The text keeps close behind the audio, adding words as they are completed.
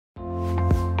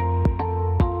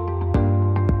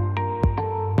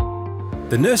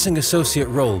The nursing associate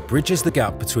role bridges the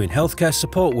gap between healthcare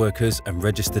support workers and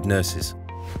registered nurses.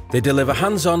 They deliver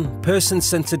hands-on,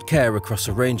 person-centred care across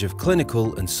a range of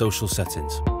clinical and social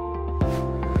settings.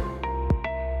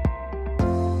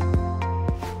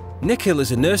 Nikhil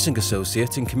is a nursing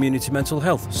associate in community mental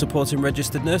health, supporting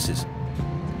registered nurses.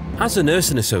 As a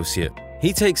nursing associate,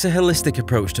 he takes a holistic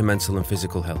approach to mental and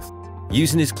physical health,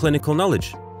 using his clinical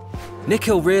knowledge.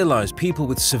 Nikhil realised people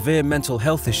with severe mental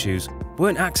health issues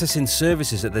weren't accessing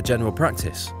services at their general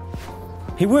practice.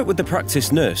 He worked with the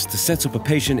practice nurse to set up a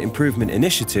patient improvement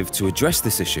initiative to address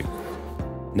this issue.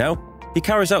 Now, he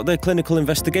carries out their clinical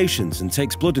investigations and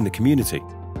takes blood in the community.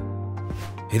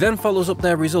 He then follows up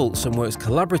their results and works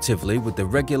collaboratively with the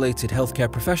regulated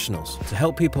healthcare professionals to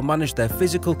help people manage their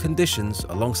physical conditions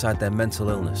alongside their mental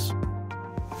illness.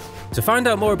 To find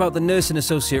out more about the nursing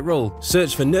associate role,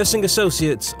 search for nursing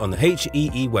associates on the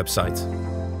HEE website.